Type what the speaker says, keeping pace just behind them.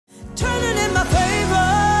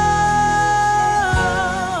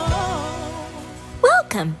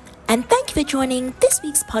Welcome, and thank you for joining this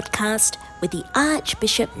week's podcast with the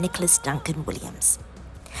Archbishop Nicholas Duncan Williams.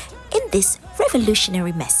 In this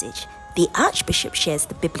revolutionary message, the Archbishop shares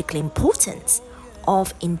the biblical importance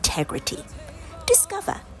of integrity.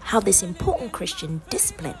 Discover how this important Christian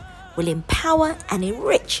discipline will empower and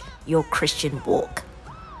enrich your Christian walk.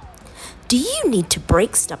 Do you need to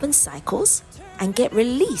break stubborn cycles and get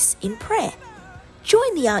release in prayer?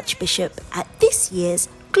 Join the Archbishop at this year's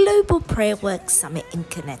Global Prayer Work Summit in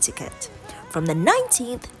Connecticut from the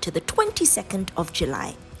 19th to the 22nd of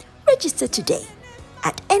July. Register today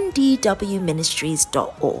at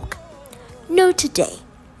ndwministries.org. Know today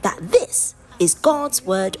that this is God's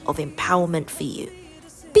word of empowerment for you.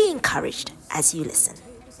 Be encouraged as you listen.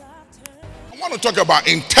 I want to talk about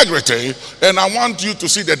integrity, and I want you to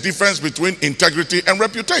see the difference between integrity and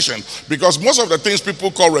reputation, because most of the things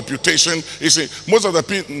people call reputation most of the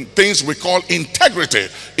things we call integrity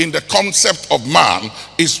in the concept of man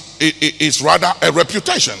is rather a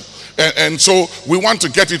reputation, and so we want to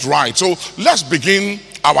get it right. So let's begin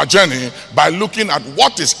our journey by looking at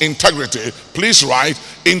what is integrity. Please write: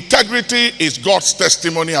 integrity is God's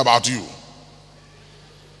testimony about you.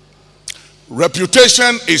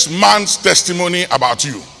 Reputation is man's testimony about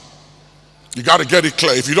you. You got to get it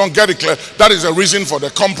clear. If you don't get it clear, that is the reason for the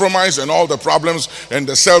compromise and all the problems and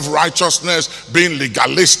the self-righteousness, being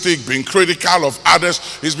legalistic, being critical of others,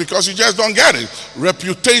 is because you just don't get it.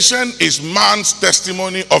 Reputation is man's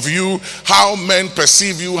testimony of you, how men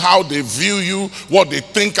perceive you, how they view you, what they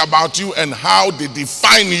think about you, and how they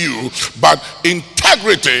define you. But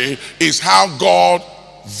integrity is how God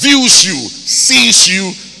views you, sees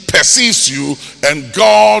you, perceives you, and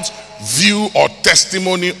God's view or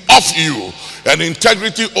testimony of you. And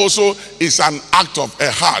integrity also is an act of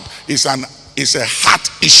a heart. It's a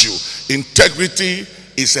heart issue. Integrity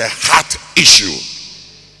is a heart issue.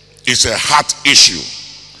 It's a heart issue.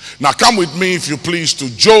 Now come with me, if you please, to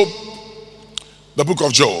Job, the book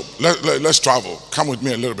of Job. Let's travel. Come with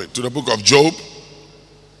me a little bit to the book of Job,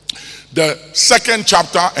 the 2nd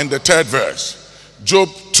chapter and the 3rd verse. Job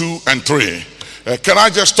 2 and 3. Can I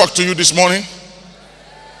just talk to you this morning?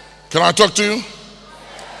 Can I talk to you?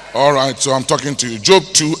 All right, so I'm talking to you. Job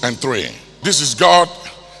 2 and 3. This is God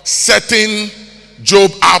setting Job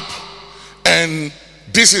up, and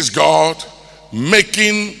this is God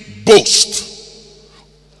making boast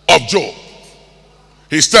of Job.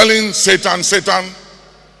 He's telling Satan,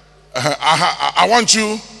 I want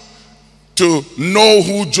you to know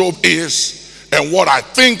who Job is and what I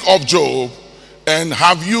think of Job. And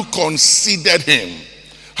have you considered him?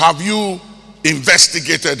 Have you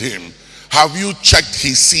investigated him? Have you checked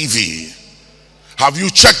his CV? Have you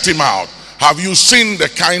checked him out? Have you seen the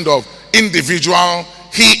kind of individual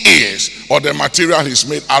he is, or the material he's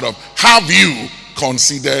made out of? Have you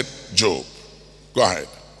considered Job? Go ahead.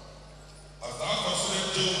 Hast thou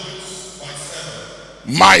considered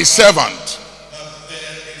Job, my servant? That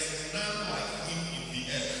there is none like him in the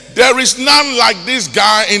earth. There is none like this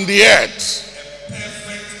guy in the earth.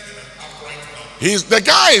 The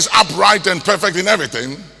guy is upright and perfect in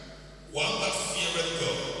everything. One that feareth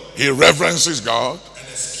God, he reverences God, and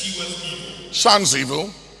escheweth evil, shuns evil,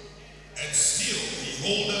 and still he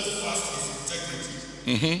holdeth fast his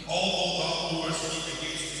integrity. Although thou doest speak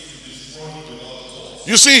against him to destroy him without cause.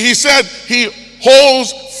 You see, he said he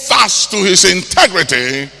holds fast to his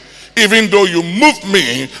integrity, even though you moved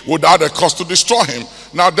me without a cause to destroy him.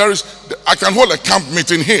 Now I can hold a camp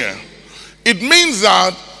meeting here. It means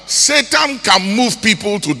that Satan can move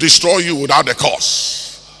people to destroy you without a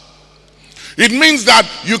cause. It means that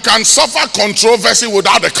you can suffer controversy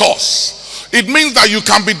without a cause. It means that you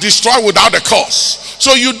can be destroyed without a cause.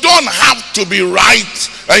 So you don't have to be right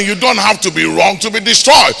and you don't have to be wrong to be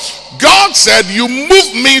destroyed. God said, you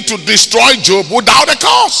moved me to destroy Job without a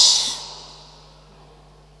cause.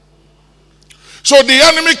 So the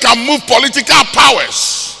enemy can move political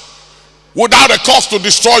powers without a cause to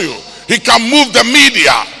destroy you. He can move the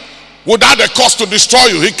media without a cause to destroy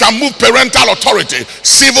you. He can move parental authority,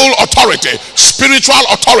 civil authority, spiritual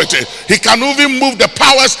authority. He can even move the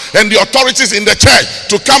powers and the authorities in the church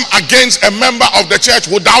to come against a member of the church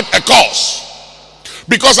without a cause.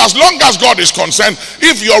 Because as long as God is concerned,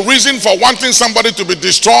 if your reason for wanting somebody to be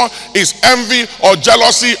destroyed is envy or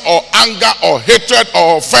jealousy or anger or hatred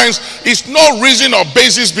or offense, it's no reason or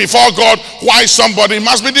basis before God why somebody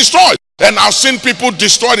must be destroyed. And I've seen people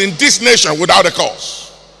destroyed in this nation without a cause.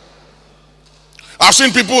 I've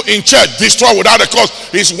seen people in church destroyed without a cause.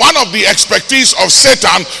 It's one of the expertise of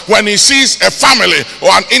Satan when he sees a family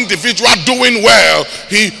or an individual doing well.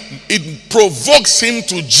 It provokes him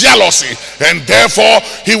to jealousy, and therefore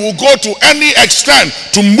he will go to any extent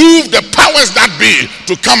to move the powers that be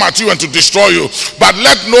to come at you and to destroy you. But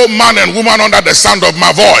let no man and woman under the sound of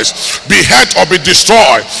my voice be hurt or be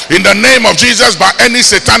destroyed in the name of Jesus by any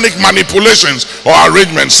satanic manipulations or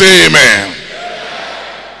arrangements. Say amen.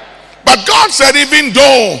 But God said, even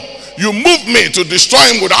though you move me to destroy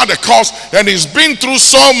him without a cause, and he's been through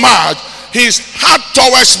so much, his heart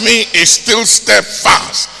towards me is still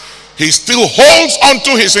steadfast. He still holds on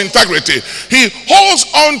to his integrity. He holds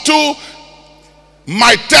on to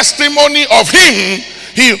my testimony of him.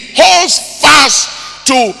 He holds fast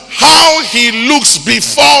to how he looks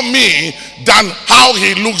before me than how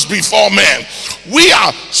he looks before men. We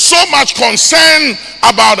are so much concerned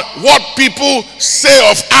about what people say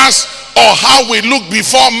of us or how we look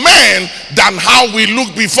before men than how we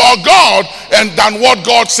look before God and than what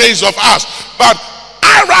God says of us. But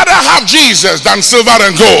I'd rather have Jesus than silver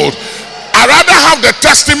and gold. I'd rather have the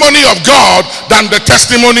testimony of God than the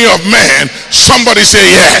testimony of man. Somebody say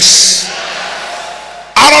yes.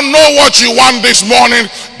 I don't know what you want this morning,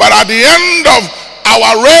 but at the end of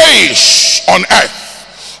our race on earth,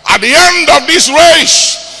 at the end of this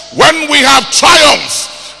race, when we have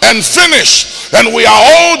triumphed and finished, and we are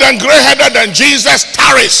old and gray-headed and Jesus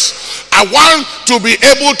tarries, I want to be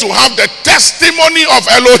able to have the testimony of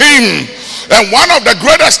Elohim. And one of the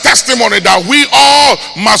greatest testimony that we all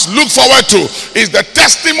must look forward to is the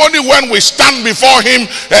testimony when we stand before him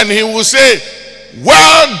and he will say,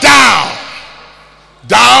 well done,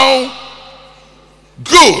 thou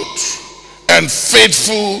good and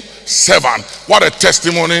faithful servant. What a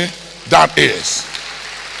testimony that is.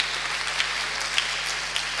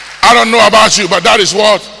 I don't know about you, but that is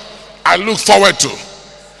what I look forward to.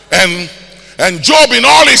 And Job, in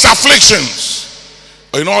all his afflictions,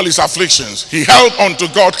 he held on to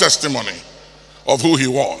God's testimony of who he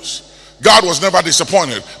was. God was never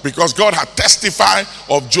disappointed because God had testified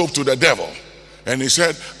of Job to the devil. And he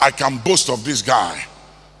said, I can boast of this guy.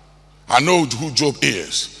 I know who Job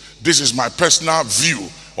is. This is my personal view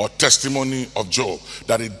or testimony of Job,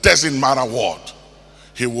 that it doesn't matter what,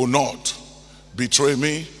 he will not betray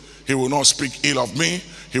me. He will not speak ill of me.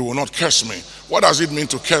 He will not curse me. What does it mean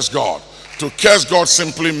to curse God? To curse God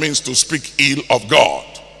simply means to speak ill of God.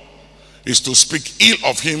 Is to speak ill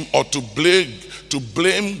of him or to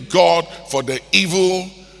blame God for the evil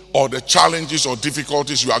or the challenges or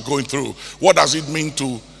difficulties you are going through. What does it mean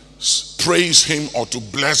to praise him or to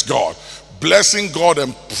bless God? Blessing God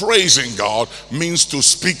and praising God means to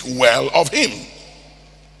speak well of him.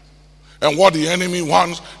 And what the enemy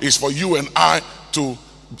wants is for you and I to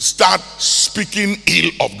start speaking ill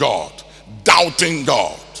of God, doubting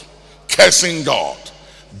God, cursing God,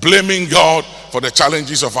 blaming God for the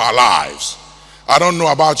challenges of our lives. I don't know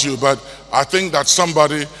about you, but I think that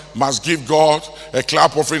somebody must give God a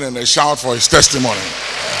clap offering and a shout for his testimony.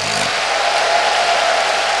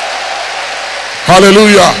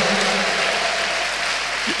 Hallelujah.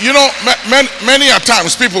 You know, many a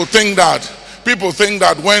times people think that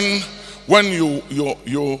when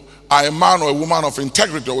you are a man or a woman of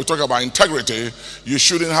integrity, or we talk about integrity, you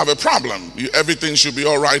shouldn't have a problem. Everything should be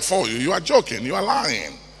all right for you. You are joking. You are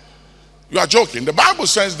lying. You are joking. The Bible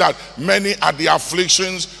says that many are the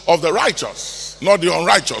afflictions of the righteous, not the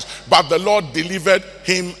unrighteous, but the Lord delivered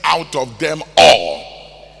him out of them all.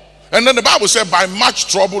 And then the Bible said, by much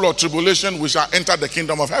trouble or tribulation we shall enter the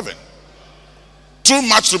kingdom of heaven. Through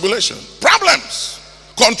much tribulation, problems,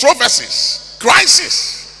 controversies,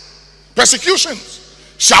 crisis, persecutions,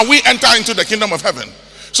 shall we enter into the kingdom of heaven.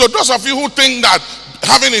 So those of you who think that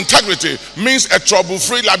having integrity means a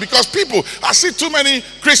trouble-free life, because people, I see too many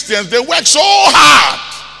Christians, they work so hard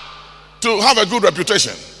to have a good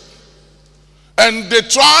reputation. And they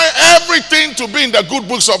try everything to be in the good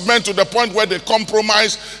books of men to the point where they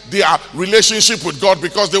compromise their relationship with God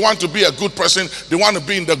because they want to be a good person. They want to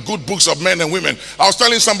be in the good books of men and women. I was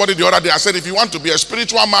telling somebody the other day, I said, if you want to be a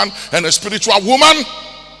spiritual man and a spiritual woman,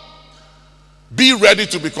 be ready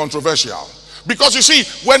to be controversial. Because you see,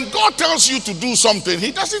 when God tells you to do something,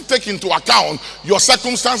 he doesn't take into account your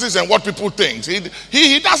circumstances and what people think.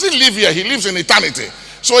 He doesn't live here, he lives in eternity.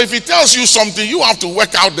 So if he tells you something, you have to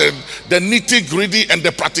work out the nitty-gritty and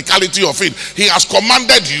the practicality of it. He has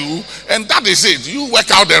commanded you, and that is it. You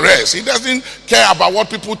work out the rest. He doesn't care about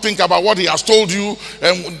what people think about what he has told you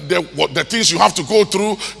and the things you have to go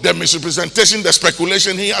through, the misrepresentation, the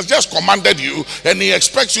speculation. He has just commanded you, and he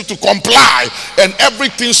expects you to comply, and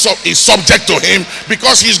everything is subject to him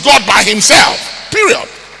because he's God by himself. Period.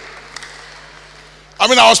 I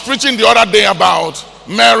mean, I was preaching the other day about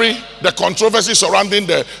Mary, the controversy surrounding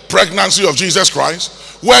the pregnancy of Jesus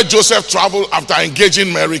Christ, where Joseph traveled after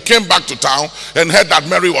engaging Mary, came back to town and heard that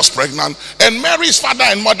Mary was pregnant. And Mary's father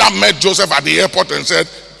and mother met Joseph at the airport and said,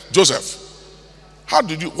 Joseph,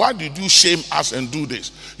 why did you shame us and do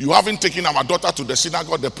this? You haven't taken our daughter to the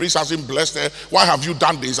synagogue. The priest hasn't blessed her. Why have you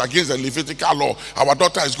done this against the Levitical law? Our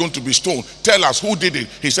daughter is going to be stoned. Tell us who did it.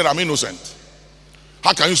 He said, I'm innocent.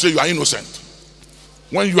 How can you say you are innocent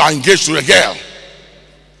when you are engaged to a girl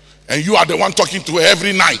and you are the one talking to her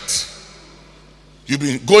every night? You've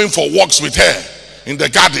been going for walks with her in the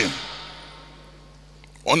garden,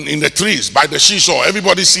 in the trees, by the seashore.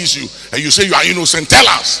 Everybody sees you and you say you are innocent. Tell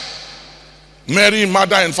us. Mary,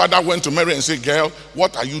 mother and father went to Mary and said, girl,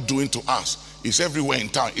 what are you doing to us? It's everywhere in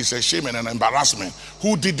town. It's a shame and an embarrassment.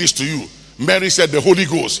 Who did this to you? Mary said, the Holy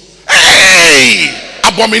Ghost. Hey!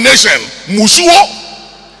 Abomination. Musuo.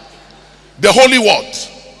 The holy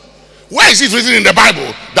what? Where is it written in the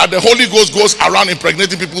Bible that the Holy Ghost goes around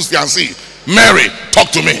impregnating people's fiancé? Mary, talk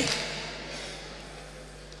to me.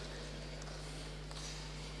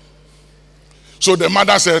 So the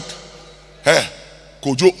mother said, hey,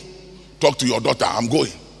 Kojo, talk to your daughter. I'm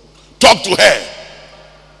going. Talk to her.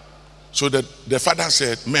 So the father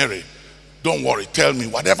said, Mary, don't worry. Tell me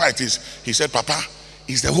whatever it is. He said, Papa,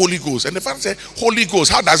 it's the Holy Ghost. And the father said, Holy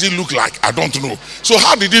Ghost, how does it look like? I don't know. So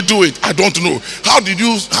how did he do it? I don't know. How do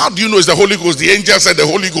you know it's the Holy Ghost? The angel said the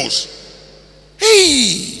Holy Ghost.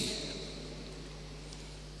 Hey.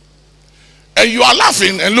 And you are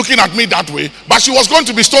laughing and looking at me that way, but she was going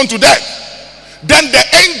to be stoned to death. Then the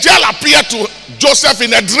angel appeared to Joseph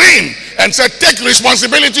in a dream and said, take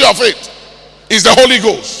responsibility of it. It's the Holy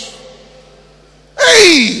Ghost.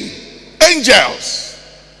 Hey, angels.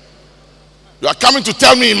 You are coming to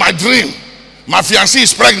tell me in my dream, my fiancée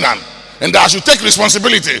is pregnant and that I should take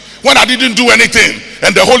responsibility when I didn't do anything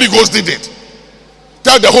and the Holy Ghost did it.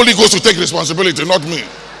 Tell the Holy Ghost to take responsibility, not me.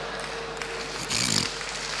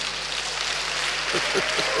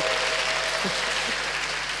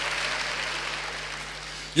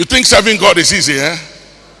 You think serving God is easy, eh?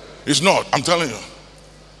 It's not, I'm telling you.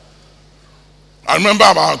 I remember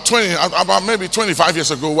about maybe 25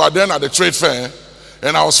 years ago, we were then at the trade fair,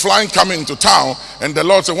 and I was coming to town, and the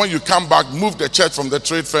Lord said, when you come back, move the church from the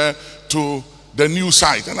trade fair to the new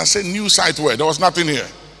site. And I said, new site where? There was nothing here.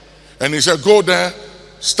 And he said, go there,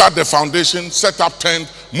 start the foundation, set up tent,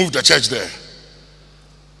 move the church there.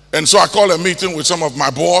 And so I called a meeting with some of my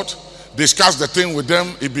board, discussed the thing with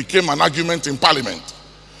them. It became an argument in Parliament.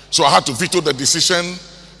 So I had to veto the decision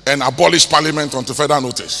and abolish Parliament until further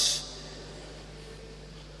notice.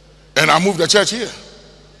 And I moved the church here.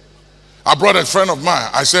 I brought a friend of mine.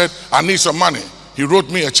 I said, I need some money. He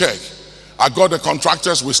wrote me a check. I got the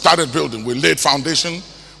contractors. We started building. We laid foundation.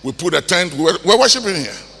 We put a tent. We're worshiping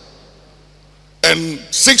here. And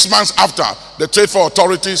 6 months after, the Trade Fair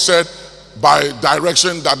Authority said by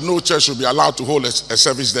direction that no church should be allowed to hold a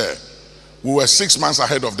service there. We were 6 months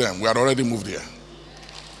ahead of them. We had already moved here.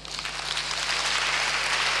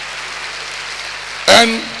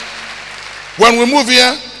 And when we moved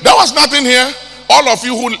here, there was nothing here. All of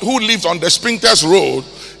you who lived on the Spintex Road,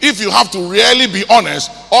 if you have to really be honest,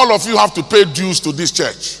 all of you have to pay dues to this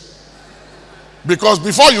church. Because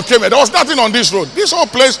before you came here, there was nothing on this road. This whole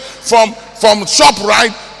place from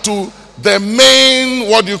ShopRite to the main,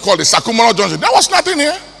 what do you call it, Sakumara Junction, there was nothing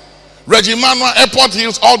here. Reggie Manuel, Airport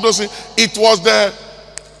Hills, all those things. It was the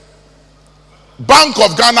Bank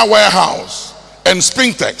of Ghana warehouse and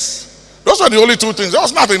Spintex. Those were the only two things. There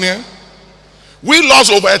was nothing here. We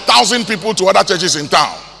lost over 1,000 people to other churches in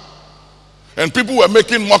town. And people were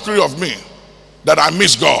making mockery of me that I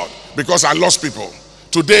miss God because I lost people.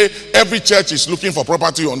 Today, every church is looking for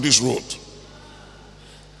property on this road.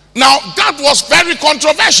 Now, that was very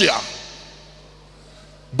controversial.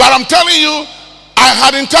 But I'm telling you, I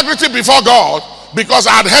had integrity before God because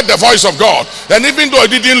I had heard the voice of God. And even though it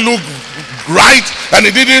didn't look right and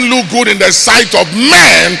it didn't look good in the sight of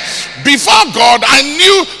man, before God, I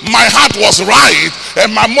knew my heart was right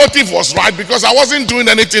and my motive was right because I wasn't doing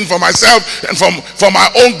anything for myself and for my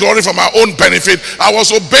own glory, for my own benefit. I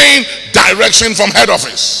was obeying direction from head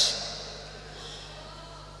office.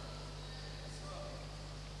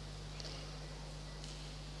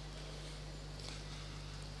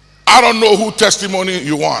 I don't know who testimony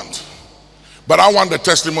you want, but I want the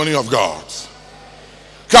testimony of God.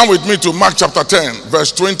 Come with me to Mark chapter 10,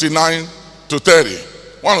 verse 29 to 30.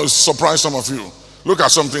 I want to surprise some of you. Look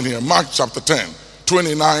at something here. Mark chapter 10,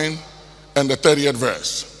 29 and the 30th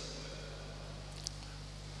verse.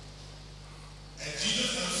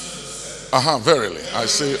 Verily, I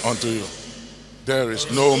say unto you, there is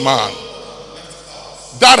no man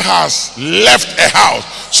that has left a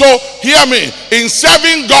house. So hear me, in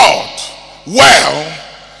serving God well,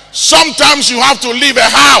 sometimes you have to leave a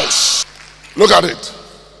house. Look at it.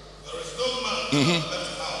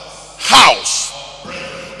 House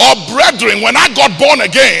or brethren. When I got born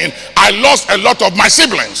again, I lost a lot of my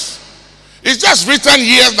siblings. It's just recent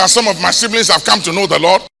years that some of my siblings have come to know the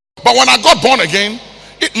Lord. But when I got born again,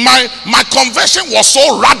 my conversion was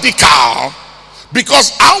so radical,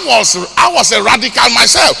 because I was a radical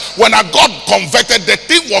myself. When I got converted, the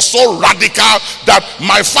thing was so radical that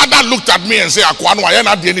my father looked at me and said,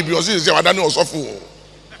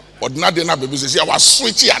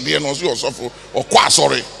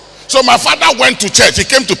 sorry. So my father went to church. He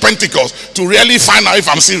came to Pentecost to really find out if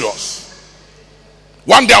I'm serious.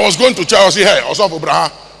 One day I was going to church. I said, hey, Osofo Braha,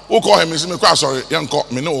 who call him? He said, sorry, young call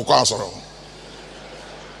me no sorry.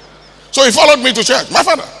 So he followed me to church, my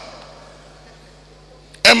father.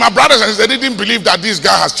 And my brothers and sisters, they didn't believe that this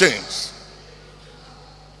guy has changed,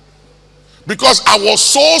 because I was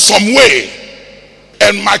so some way,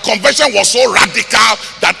 and my conversion was so radical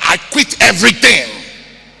that I quit everything.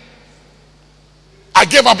 I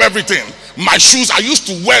gave up everything. My shoes, I used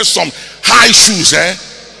to wear some high shoes,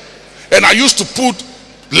 and I used to put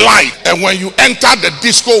light, and when you enter the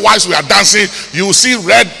disco whilst we are dancing, you will see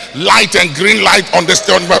red light and green light on the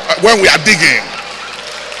stone when we are digging.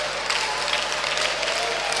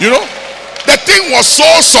 You know, the thing was so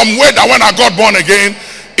some way that when I got born again,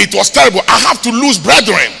 it was terrible. I have to lose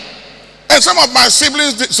brethren, and some of my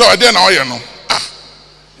siblings did, so I didn't know, you know.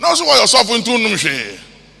 No, so what you're suffering to no shame.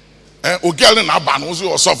 Girl in Aban was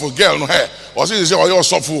your suffer girl no hair. Was it your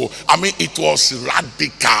suffer? I mean, it was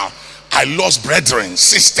radical. I lost brethren,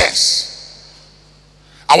 sisters.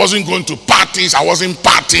 I wasn't going to parties. I wasn't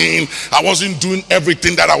partying. I wasn't doing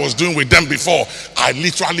everything that I was doing with them before. I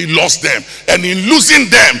literally lost them. And in losing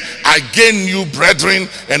them, I gained new brethren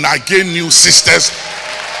and I gained new sisters,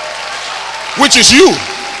 which is you.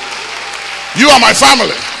 You are my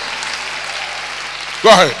family. Go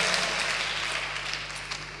ahead.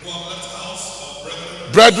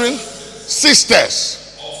 Brethren, sisters.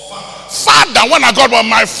 Father, when I got one,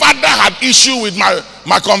 my father had issue with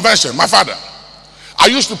my conversion. My father, I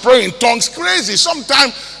used to pray in tongues, crazy.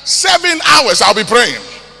 Sometimes 7 hours I'll be praying.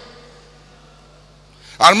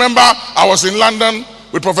 I remember I was in London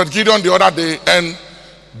with Prophet Gideon the other day, and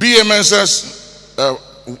B.A. Mensah's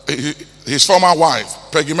his former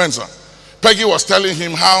wife, Peggy Mensah. Peggy was telling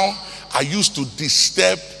him how I used to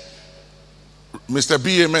disturb Mr.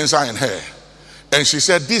 B.A. Mensah and her. And she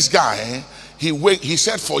said, this guy, he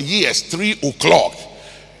said for years, 3 o'clock,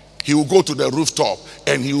 he will go to the rooftop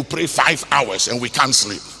and he will pray 5 hours and we can't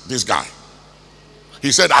sleep. This guy.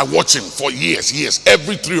 He said, I watch him for years.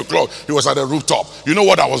 Every 3 o'clock, he was at the rooftop. You know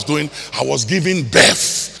what I was doing? I was giving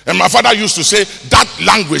birth. And my father used to say, that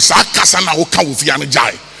language,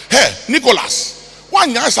 hey, Nicholas, one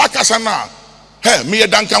year, hey, me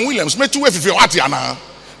Duncan Williams, me too if you are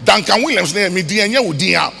Duncan Williams, me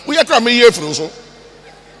DNA, we are coming here for so.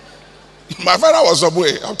 My father was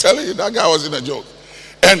away. I'm telling you, that guy was in a joke.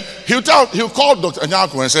 And he'll call Dr.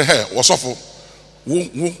 Anyako and say, hey, Osofo,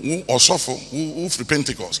 who free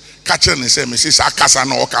Pentecost. Catch and say, Mrs. Akasa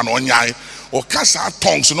no oka no nyai, or kasa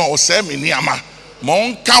tongues no say me niama,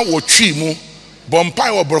 monka wo chimu,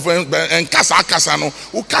 bompai or brother and kasa akasa no,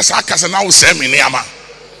 who kasa akasa now say me niama.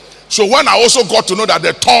 So when I also got to know that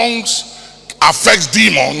the tongues affects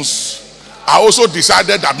demons, I also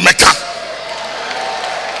decided that Mecca.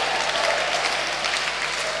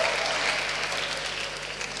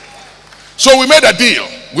 So we made a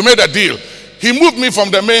deal. He moved me from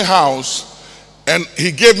the main house and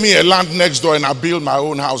he gave me a land next door, and I built my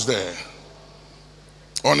own house there.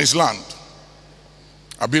 On his land.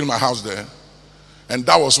 I built my house there. And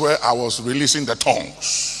that was where I was releasing the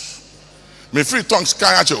tongues. My free tongues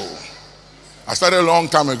kanyacho. I started a long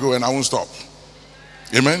time ago and I won't stop.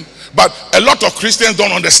 Amen. But a lot of Christians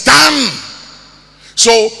don't understand.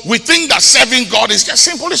 So we think that serving God is just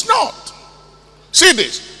simple. It's not. See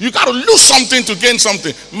this, you got to lose something to gain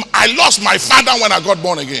something. I lost my father when I got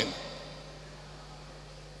born again.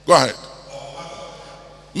 Go ahead.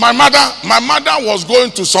 My mother was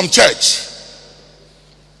going to some church.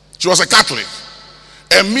 She was a Catholic.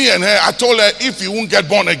 And me and her, I told her, if you won't get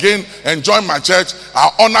born again and join my church,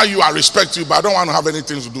 I'll honor you, I respect you, but I don't want to have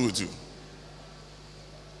anything to do with you.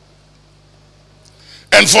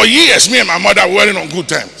 And for years, me and my mother were on good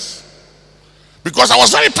terms. Because I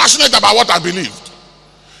was very passionate about what I believed.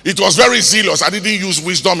 It was very zealous. I didn't use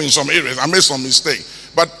wisdom in some areas. I made some mistakes.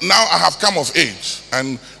 But now I have come of age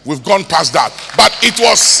and we've gone past that. But it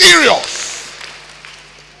was serious.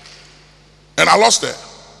 And I lost it.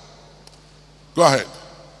 Go ahead.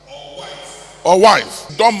 or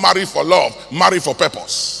wife. Don't marry for love, marry for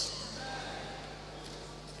purpose.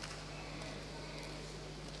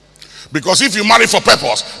 Because if you marry for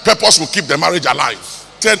purpose, purpose will keep the marriage alive.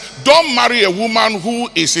 Said, don't marry a woman who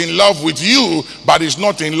is in love with you but is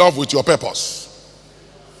not in love with your purpose.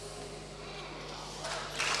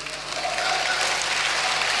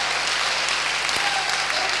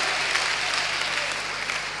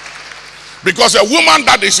 Because a woman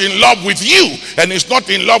that is in love with you and is not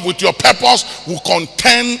in love with your purpose will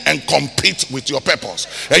contend and compete with your purpose.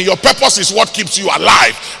 And your purpose is what keeps you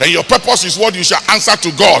alive. And your purpose is what you shall answer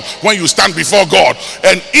to God when you stand before God.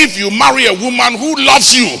 And if you marry a woman who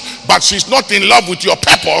loves you, but she's not in love with your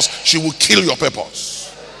purpose, she will kill your purpose.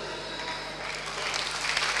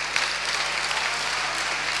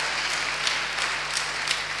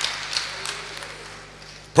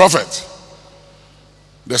 Prophet,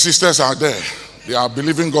 the sisters are there. They are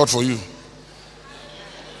believing God for you.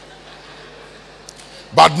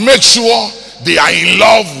 But make sure they are in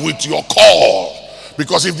love with your call.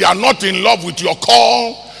 Because if they are not in love with your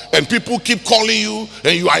call, and people keep calling you,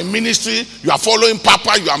 and you are in ministry, you are following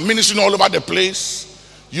Papa, you are ministering all over the place,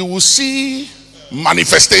 you will see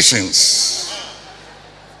manifestations.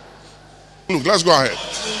 Look, let's go ahead.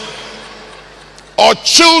 Or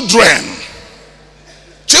children.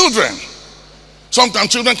 Children. Sometimes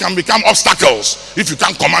children can become obstacles if you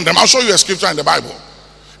can't command them. I'll show you a scripture in the Bible.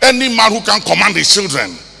 Any man who can't command his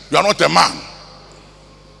children, you are not a man.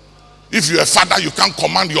 If you're a father, you can't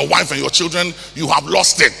command your wife and your children, you have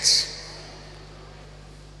lost it.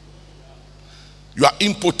 You are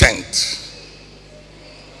impotent.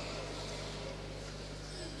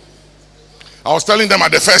 I was telling them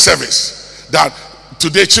at the first service that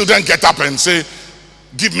today children get up and say,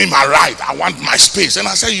 give me my right, I want my space. And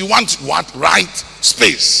I said, you want what? Right?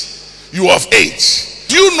 Space. You of age.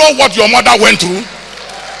 Do you know what your mother went through?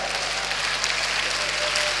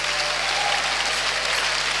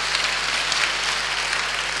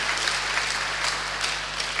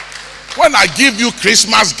 When I give you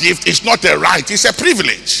Christmas gift, it's not a right, it's a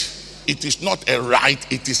privilege. It is not a right,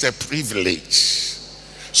 it is a privilege.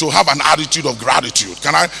 So have an attitude of gratitude.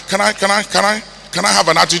 Can I have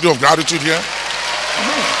an attitude of gratitude here?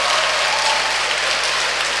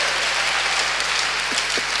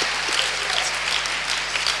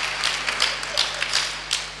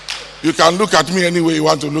 You can look at me any way you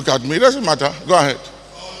want to look at me. It doesn't matter. Go ahead.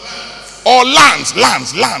 Or lands.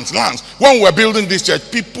 When we were building this church,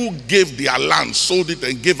 people gave their land, sold it,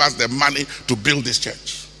 and gave us the money to build this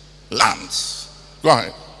church. Lands. Go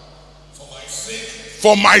ahead.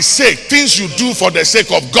 For my sake, things you do for the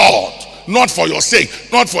sake of God. Not for your sake,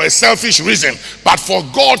 not for a selfish reason, but for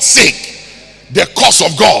God's sake, the cause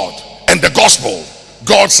of God and the gospel.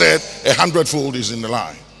 God said 100-fold is in the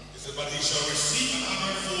line. But he shall receive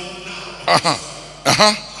 100-fold now.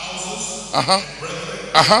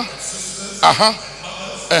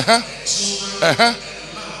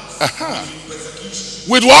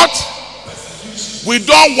 With what? We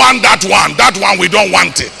don't want that one. That one, we don't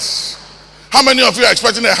want it. How many of you are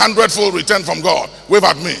expecting 100-fold return from God? Wave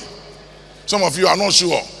at me. Some of you are not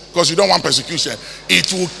sure because you don't want persecution.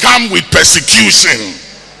 It will come with persecution.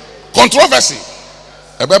 Controversy.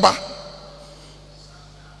 Ebeba.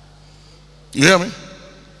 You hear me?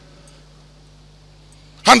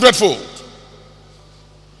 100-fold.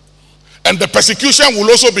 And the persecution will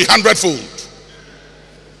also be 100-fold.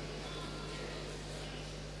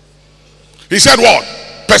 He said what?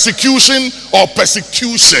 Persecution or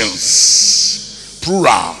persecutions.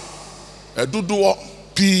 Plural. Eduduo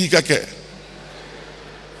pi keke.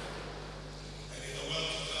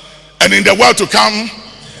 And in the world to come,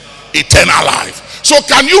 eternal life. So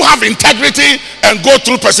can you have integrity and go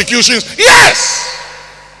through persecutions? Yes.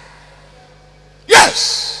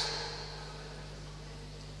 Yes.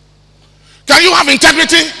 Can you have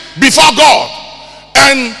integrity before God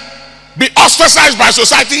and be ostracized by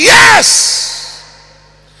society? Yes.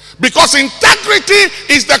 Because integrity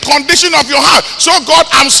is the condition of your heart. So God,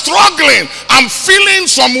 I'm struggling. I'm feeling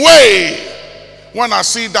some way when I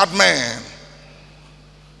see that man.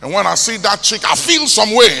 And when I see that chick, I feel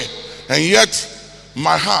some way. And yet,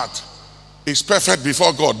 my heart is perfect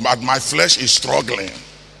before God, but my flesh is struggling.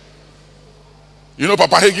 You know,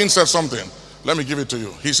 Papa Hagin said something. Let me give it to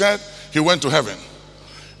you. He said he went to heaven.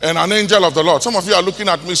 And an angel of the Lord. Some of you are looking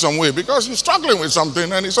at me some way because you're struggling with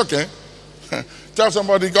something, and it's okay. Tell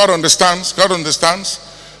somebody, God understands. God understands.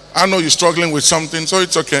 I know you're struggling with something, so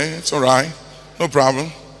it's okay. It's all right. No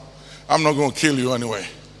problem. I'm not going to kill you anyway.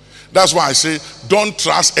 That's why I say, don't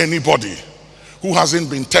trust anybody who hasn't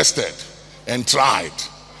been tested and tried.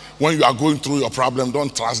 When you are going through your problem,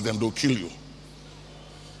 don't trust them, they'll kill you.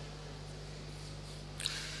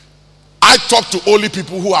 I talk to only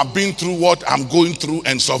people who have been through what I'm going through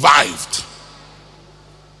and survived.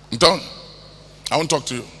 I'm done. I won't talk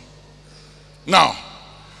to you. Now,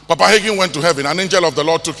 Papa Hagin went to heaven. An angel of the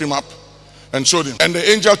Lord took him up and showed him. And the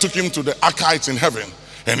angel took him to the archives in heaven.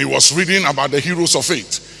 And he was reading about the heroes of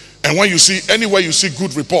faith. And when you see, anywhere you see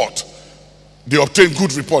good report, they obtain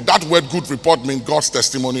good report. That word good report means God's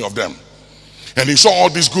testimony of them. And he saw all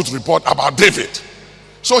this good report about David.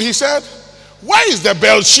 So he said, where is the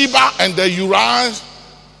Bathsheba and the Uriah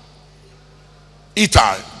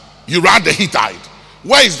the Hittite?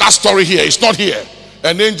 Where is that story here? It's not here.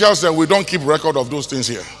 And the angel said, we don't keep record of those things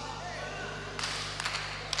here.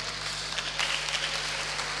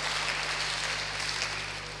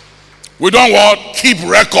 We don't what? Keep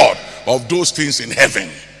record of those things in heaven.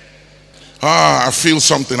 I feel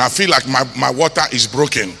something. I feel like my water is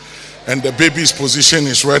broken and the baby's position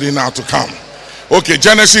is ready now to come. Okay,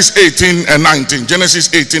 Genesis 18 and 19.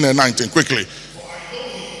 Genesis 18 and 19, quickly.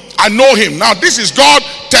 I know him. Now this is God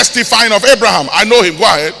testifying of Abraham. I know him. Go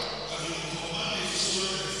ahead.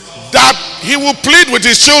 That he will plead with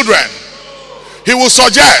his children. He will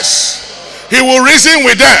suggest. He will reason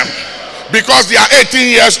with them. Because they are 18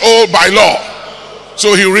 years old by law.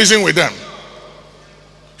 So he will reason with them.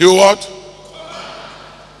 He will what?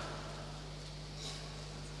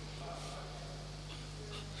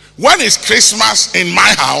 When is Christmas in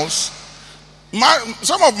my house?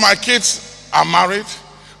 Some of my kids are married.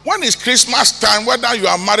 When is Christmas time, whether you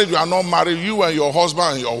are married, you are not married, you and your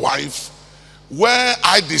husband and your wife, where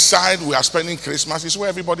I decide we are spending Christmas is where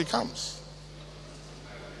everybody comes.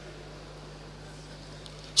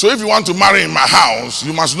 So if you want to marry in my house,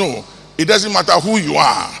 you must know it doesn't matter who you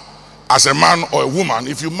are as a man or a woman.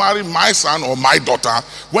 If you marry my son or my daughter,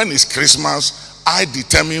 when it's Christmas, I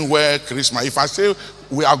determine where Christmas. If I say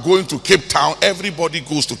we are going to Cape Town, everybody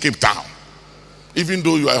goes to Cape Town. Even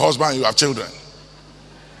though you are a husband and you have children.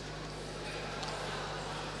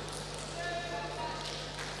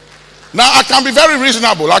 Now I can be very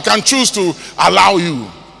reasonable. I can choose to allow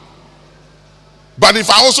you. But if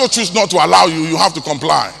I also choose not to allow you, you have to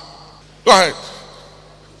comply. Go ahead.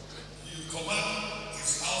 You command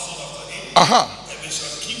his household after him, and they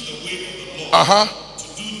shall keep the way of the Lord, to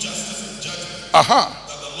do justice and judgment,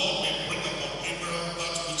 that the Lord may bring upon Abraham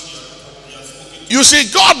that which he has spoken to. You see,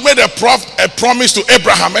 God made a promise to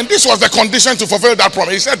Abraham, and this was the condition to fulfill that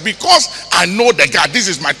promise. He said, because I know the God, this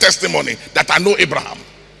is my testimony that I know Abraham.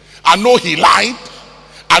 I know he lied.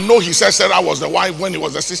 I know he said Sarah was the wife when he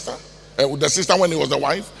was the sister. The sister when he was the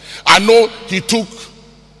wife. I know he took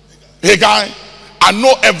Hagar. I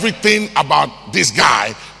know everything about this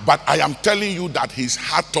guy, but I am telling you that his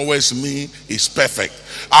heart towards me is perfect.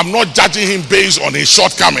 I'm not judging him based on his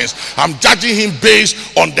shortcomings. I'm judging him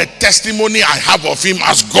based on the testimony I have of him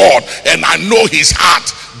as God, and I know his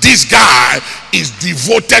heart. This guy is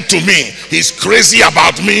devoted to me. He's crazy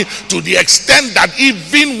about me to the extent that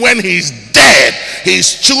even when he's dead,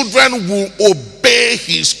 his children will obey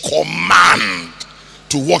his command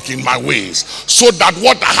to walk in my ways, so that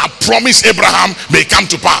what I have promised Abraham may come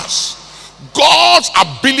to pass. God's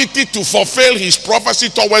ability to fulfill his prophecy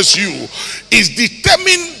towards you is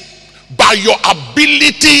determined by your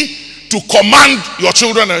ability to command your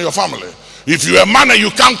children and your family. If you're a man and you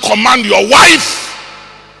can't command your wife,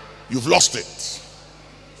 you've lost it.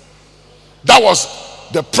 That was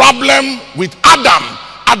the problem with Adam.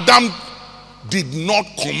 Adam did not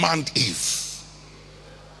command Eve,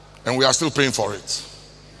 and we are still paying for it.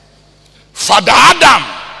 Father Adam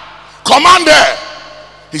command her.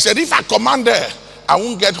 He said, if I command her, I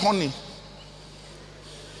won't get honey.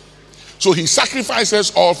 So he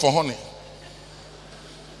sacrifices all for honey.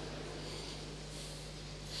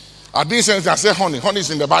 I didn't say I said honey. Honey is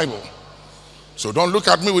in the Bible. So don't look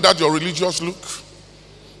at me without your religious look.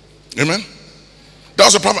 Amen. That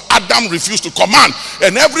was the problem. Adam refused to command.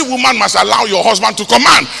 And every woman must allow your husband to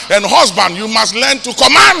command. And husband, you must learn to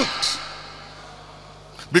command.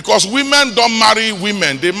 Because women don't marry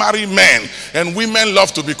women, they marry men. And women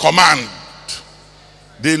love to be commanded.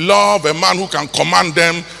 They love a man who can command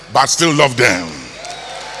them but still love them.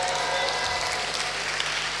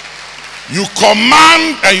 You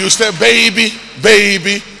command and you say, baby,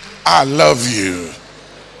 baby, I love you.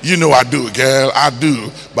 You know I do, girl, I do.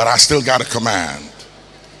 But I still got to command.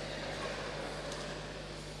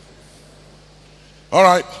 All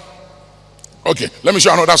right. Okay, let me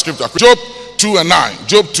show you another scripture. Job 2 and 9.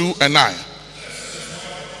 Job 2 and 9.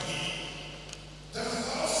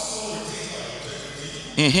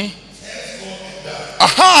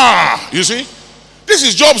 Aha! You see? This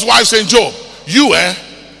is Job's wife saying, Job, you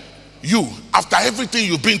You, after everything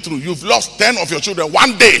you've been through, you've lost 10 of your children.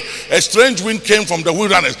 One day, a strange wind came from the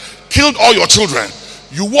wilderness, killed all your children.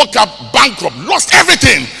 You woke up bankrupt, lost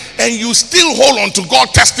everything, and you still hold on to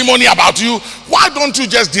God's testimony about you. Why don't you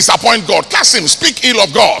just disappoint God? Curse him, speak ill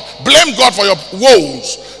of God, blame God for your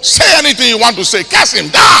woes, say anything you want to say, curse him,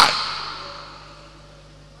 die.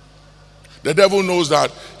 The devil knows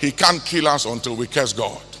that he can't kill us until we curse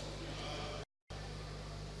God.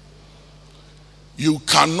 You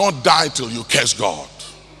cannot die till you curse God.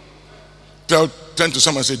 Turn to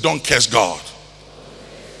someone and say, don't curse God,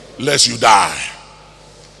 lest you die.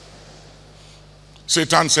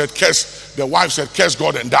 Satan said, curse. The wife said, curse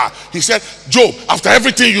God and die. He said, Job, after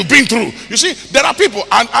everything you've been through. You see, there are people,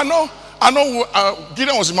 and I know,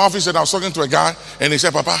 Gideon was in my office and I was talking to a guy, and he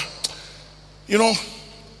said, Papa, you know,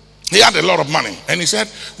 he had a lot of money. And he said,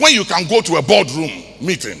 when you can go to a boardroom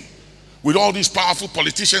meeting with all these powerful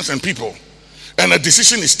politicians and people, and a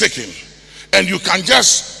decision is taken, and you can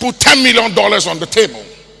just put $10 million on the table,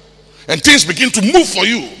 and things begin to move for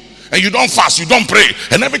you, and you don't fast, you don't pray,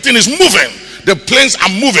 and everything is moving. The planes are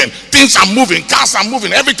moving, things are moving, cars are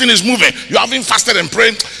moving, everything is moving. You haven't fasted and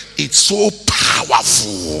prayed. It's so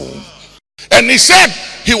powerful. And he said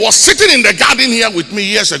he was sitting in the garden here with me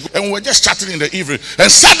years ago, and we were just chatting in the evening,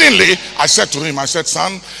 and suddenly I said to him, I said,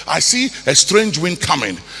 son, I see a strange wind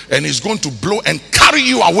coming, and it's going to blow and carry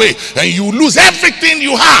you away, and you lose everything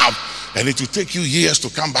you have, and it will take you years to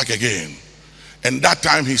come back again. And that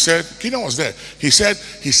time he said, Gideon was there, he said,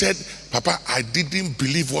 Papa, I didn't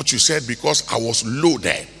believe what you said because I was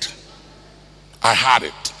loaded. I had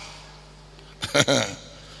it.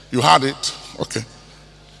 You had it? Okay.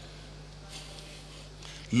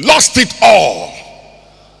 Lost it all.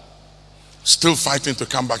 Still fighting to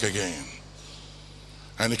come back again.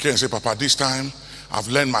 And he came and said, Papa, this time I've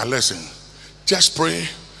learned my lesson. Just pray,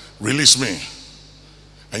 release me,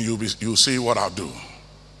 and you'll see what I'll do.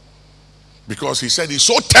 Because he said it's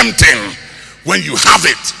so tempting when you have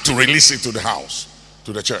it to release it to the house,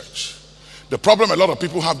 to the church. The problem a lot of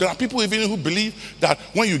people have, there are people even who believe that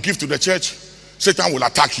when you give to the church, Satan will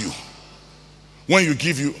attack you. When you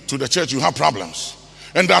give to the church, you have problems.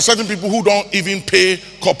 And there are certain people who don't even pay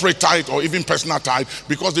corporate tithe or even personal tithe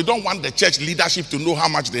because they don't want the church leadership to know how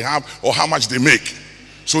much they have or how much they make.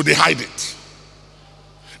 So they hide it.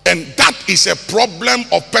 And that is a problem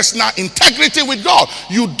of personal integrity with God.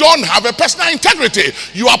 You don't have a personal integrity.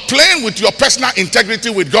 You are playing with your personal integrity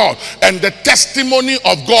with God and the testimony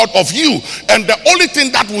of God of you. And the only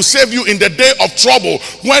thing that will save you in the day of trouble,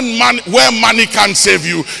 where money can't save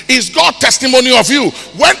you, is God's testimony of you.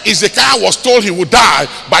 When Ezekiel was told he would die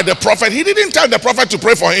by the prophet, he didn't tell the prophet to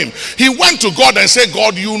pray for him. He went to God and said,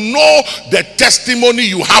 God, you know the testimony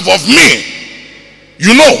you have of me.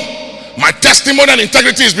 You know. My testimony and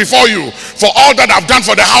integrity is before you for all that I've done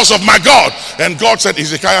for the house of my God. And God said,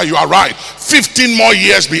 Ezekiel, you are right. 15 more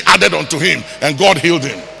years be added unto him. And God healed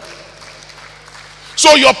him.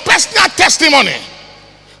 So your personal testimony,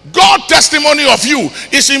 God's testimony of you,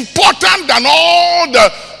 is important than all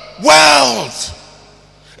the wealth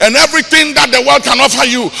and everything that the world can offer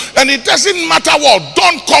you. And it doesn't matter what.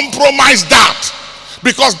 Don't compromise that.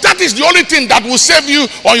 Because that is the only thing that will save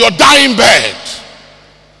you on your dying bed.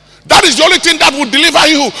 That is the only thing that will deliver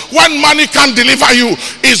you when money can't deliver you.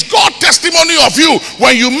 Is God's testimony of you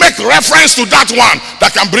when you make reference to that one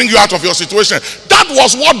that can bring you out of your situation. That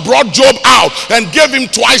was what brought Job out and gave him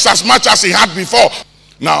twice as much as he had before.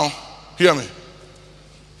 Now, hear me.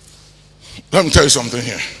 Let me tell you something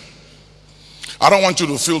here. I don't want you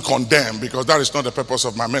to feel condemned because that is not the purpose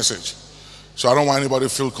of my message. So I don't want anybody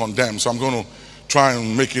to feel condemned. So I'm going to try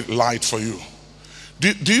and make it light for you.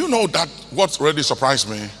 Do you know that what really surprised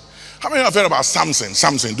me? How many of you have heard about Samson?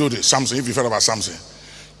 Samson, do this. Samson, if you've heard about Samson.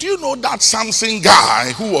 Do you know that Samson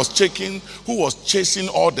guy who was chasing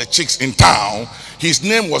all the chicks in town, his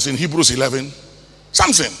name was in Hebrews 11?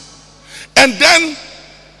 Samson. And then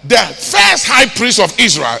the first high priest of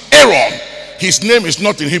Israel, Aaron, his name is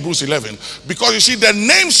not in Hebrews 11. Because you see, the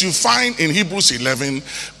names you find in Hebrews 11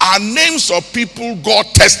 are names of people God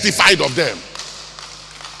testified of them.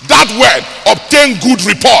 That word, obtain good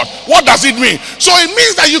report. What does it mean? So it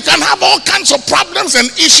means that you can have all kinds of problems and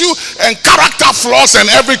issues and character flaws and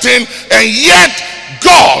everything, and yet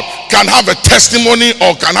God can have a testimony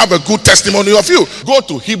or can have a good testimony of you. Go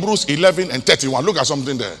to Hebrews 11 and 31. Look at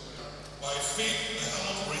something there. By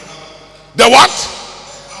faith, the what?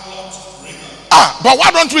 Rahab. But why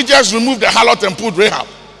don't we just remove the harlot and put Rahab?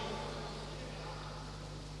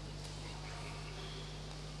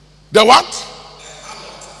 The what?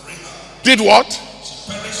 Did what?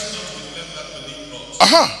 She perished not with them that believe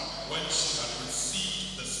not. When she had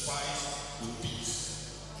received the spies with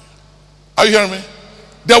peace. Are you hearing me?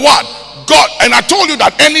 The what? God. And I told you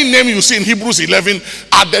that any name you see in Hebrews 11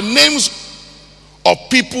 are the names of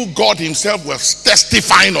people God himself was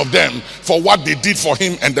testifying of them for what they did for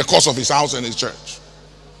him and the cause of his house and his church.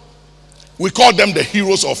 We call them the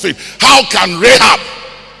heroes of faith. How can Rahab?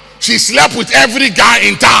 She slept with every guy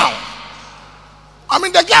in town. I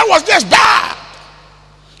mean, the girl was just bad.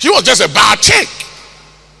 She was just a bad chick.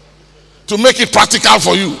 To make it practical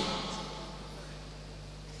for you.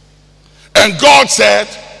 And God said,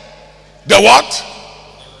 the what?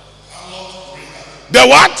 The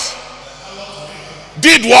what?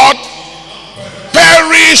 Did what?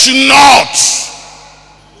 Perish not.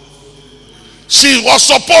 She was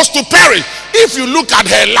supposed to perish. If you look at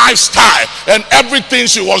her lifestyle and everything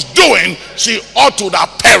she was doing, she ought to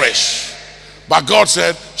have perished. But God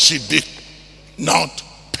said she did not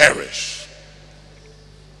perish.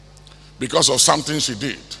 Because of something she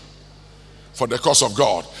did for the cause of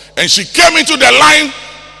God. And she came into the line,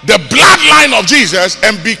 the bloodline of Jesus,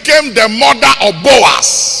 and became the mother of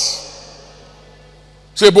Boaz.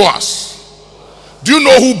 Say Boaz. Do you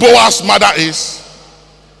know who Boaz's mother is?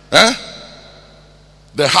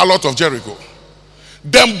 The harlot of Jericho.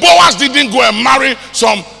 Then Boaz didn't go and marry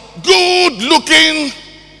some good looking,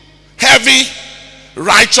 heavy,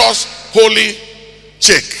 righteous, holy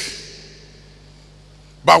chick.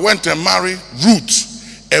 But went and married Ruth,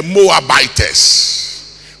 a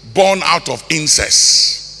Moabitess, born out of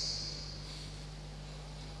incest.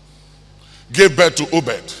 Gave birth to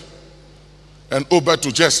Obed, and Obed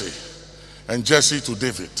to Jesse, and Jesse to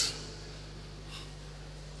David.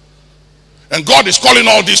 And God is calling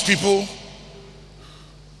all these people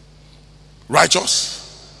righteous,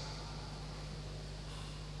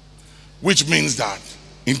 which means that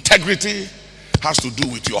integrity has to do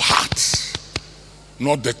with your heart,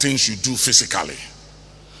 not the things you do physically.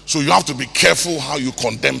 So you have to be careful how you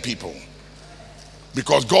condemn people,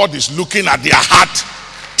 because God is looking at their heart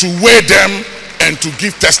to weigh them and to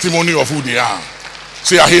give testimony of who they are.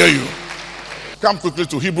 Say, I hear you. Come quickly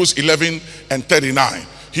to Hebrews 11 and 39.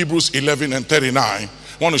 Hebrews 11 and 39. I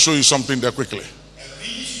want to show you something there quickly.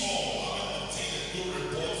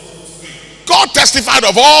 God testified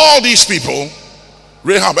of all these people.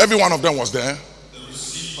 Rahab, every one of them was there.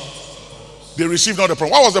 They received not the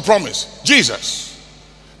promise. What was the promise? Jesus.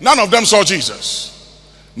 None of them saw Jesus.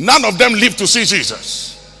 None of them lived to see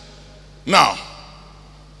Jesus. Now,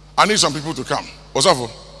 I need some people to come. Osafo,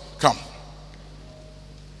 come.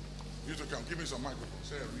 You to come. Give me some microphone.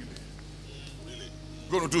 Say a relay.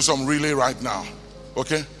 Going to do some relay right now.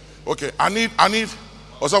 Okay? Okay. I need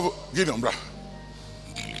Osafo, give them, brah.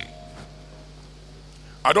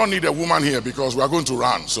 I don't need a woman here because we are going to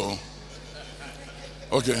run, so.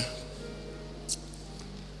 Okay.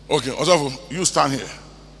 Okay, Osafo, you stand here.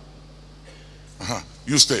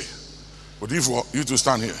 You stay. But if you to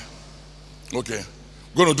stand here. Okay.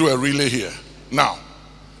 Going to do a relay here. Now,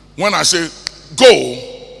 when I say go,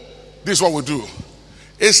 this is what we do.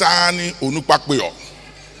 Esani onukpakpe.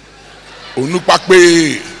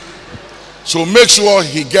 Onukpakpe. So make sure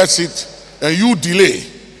he gets it and you delay.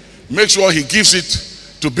 Make sure he gives it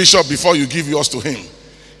to Bishop before you give yours to him.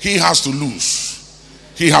 He has to lose.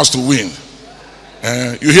 He has to win.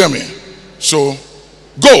 You hear me? So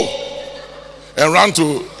go and run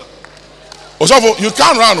to Osafo. You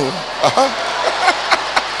can't run.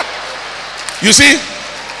 You see?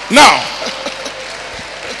 Now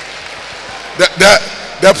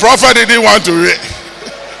the prophet didn't want to read.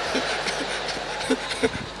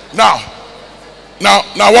 Now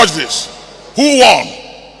watch this. Who won?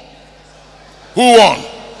 Who won?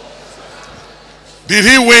 Did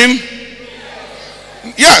he win?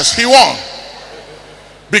 Yes, he won.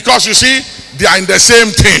 Because you see, they are in the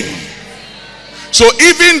same team. So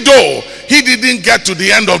even though he didn't get to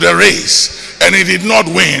the end of the race and he did not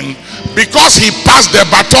win, because he passed the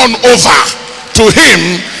baton over to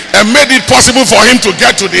him and made it possible for him to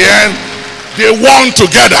get to the end, they won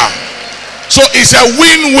together. So it's a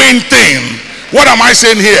win-win thing. What am I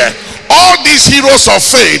saying here? All these heroes of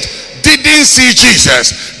faith didn't see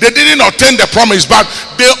Jesus. They didn't obtain the promise, but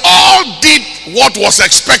they all did what was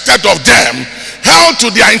expected of them, held to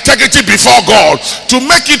their integrity before God to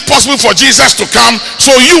make it possible for Jesus to come,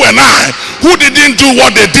 so you and I, who didn't do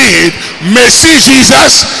what they did, may see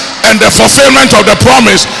Jesus and the fulfillment of the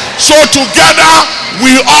promise. So together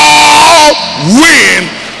we all win,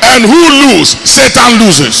 and who lose? Satan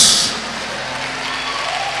loses.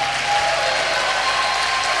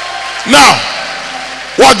 Now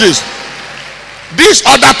watch this. These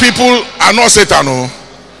other people are not Satan.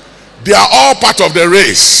 They are all part of the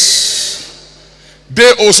race.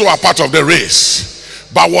 They also are part of the race.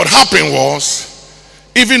 But what happened was,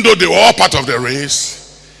 even though they were all part of the race,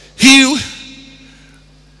 he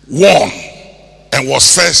won and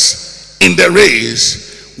was first in the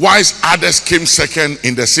race, whilst others came second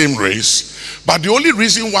in the same race. But the only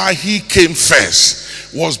reason why he came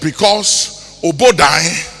first was because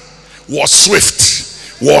Obadiah was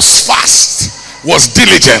swift, was fast, was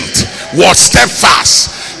diligent, was steadfast,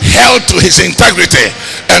 held to his integrity,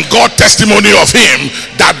 and got testimony of him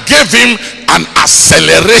that gave him an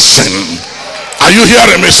acceleration. Are you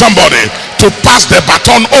hearing me, somebody? To pass the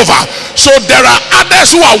baton over. So there are others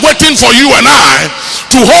who are waiting for you and I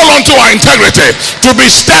to hold on to our integrity, to be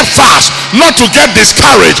steadfast, not to get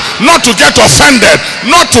discouraged, not to get offended,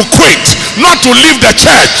 not to quit, not to leave the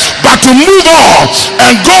church, but to move on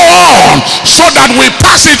and go on, so that we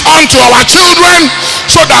pass it on to our children,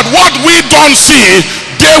 so that what we don't see,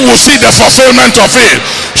 they will see the fulfillment of it.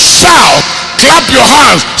 Shout, clap your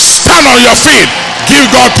hands, stand on your feet, give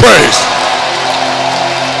God praise.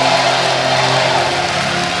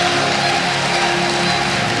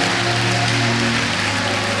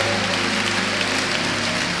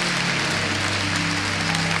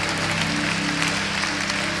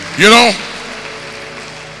 You know,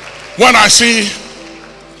 when I see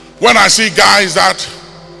guys that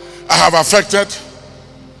I have affected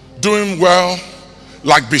doing well,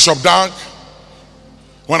 like Bishop Dag,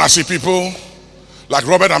 when I see people like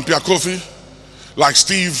Robert and Pierre Kofi, like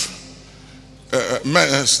Steve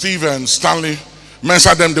and Stanley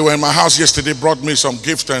Mensa, them, they were in my house yesterday, brought me some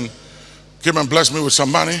gift and came and blessed me with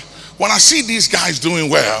some money. When I see these guys doing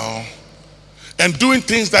well and doing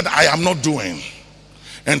things that I am not doing,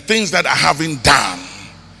 and things that I haven't done,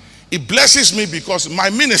 it blesses me, because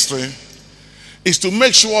my ministry is to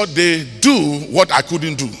make sure they do what I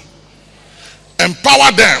couldn't do,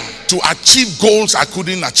 empower them to achieve goals I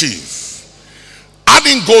couldn't achieve. I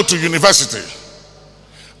didn't go to university,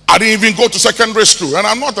 I didn't even go to secondary school, and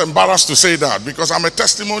I'm not embarrassed to say that, because I'm a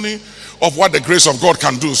testimony of what the grace of God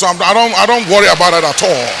can do. So I don't worry about it at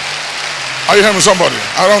all. Are you hearing me, somebody?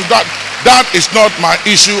 That is not my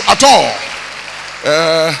issue at all.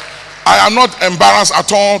 I am not embarrassed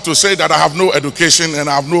at all to say that I have no education and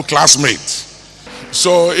I have no classmates.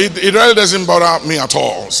 So it really doesn't bother me at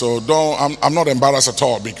all. So I'm not embarrassed at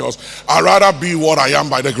all, because I'd rather be what I am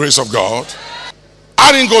by the grace of God.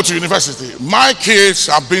 I didn't go to university. My kids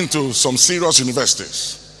have been to some serious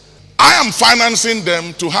universities. I am financing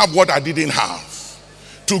them to have what I didn't have,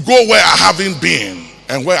 to go where I haven't been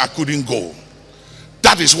and where I couldn't go.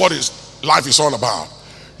 That is what life is all about.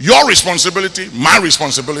 Your responsibility, my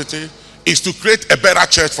responsibility, is to create a better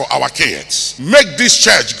church for our kids. Make this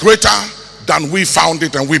church greater than we found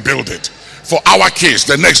it and we built it, for our kids,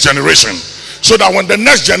 the next generation, so that when the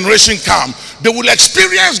next generation come, they will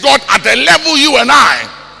experience God at the level you and I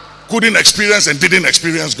couldn't experience and didn't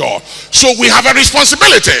experience God. So we have a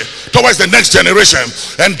responsibility towards the next generation,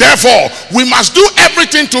 and therefore we must do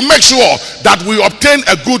everything to make sure that we obtain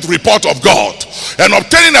a good report of God. And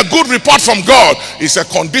obtaining a good report from God is a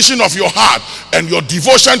condition of your heart and your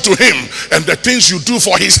devotion to him, and the things you do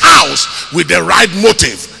for his house with the right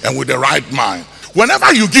motive and with the right mind.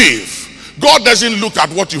 Whenever you give, God doesn't look at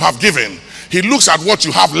what you have given, he looks at what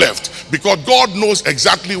you have left, because God knows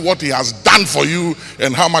exactly what he has done for you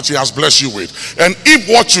and how much he has blessed you with. And if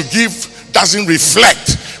what you give doesn't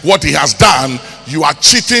reflect what he has done, you are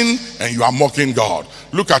cheating and you are mocking God.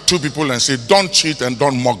 Look at two people and say, don't cheat and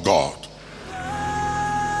don't mock God.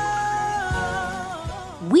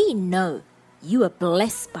 We know you are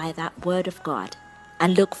blessed by that word of God,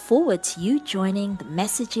 and look forward to you joining the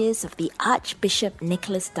messages of the Archbishop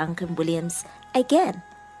Nicholas Duncan Williams again.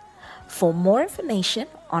 For more information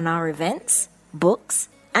on our events, books,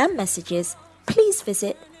 and messages, please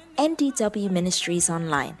visit NDW Ministries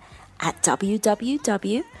online at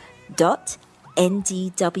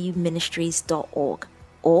www.ndwministries.org,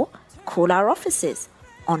 or call our offices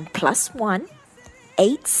on +1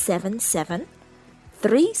 877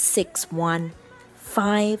 361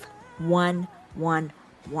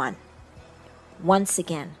 5111. Once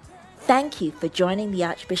again, thank you for joining the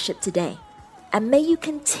Archbishop today, and may you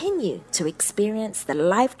continue to experience the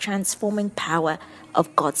life-transforming power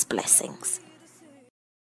of God's blessings.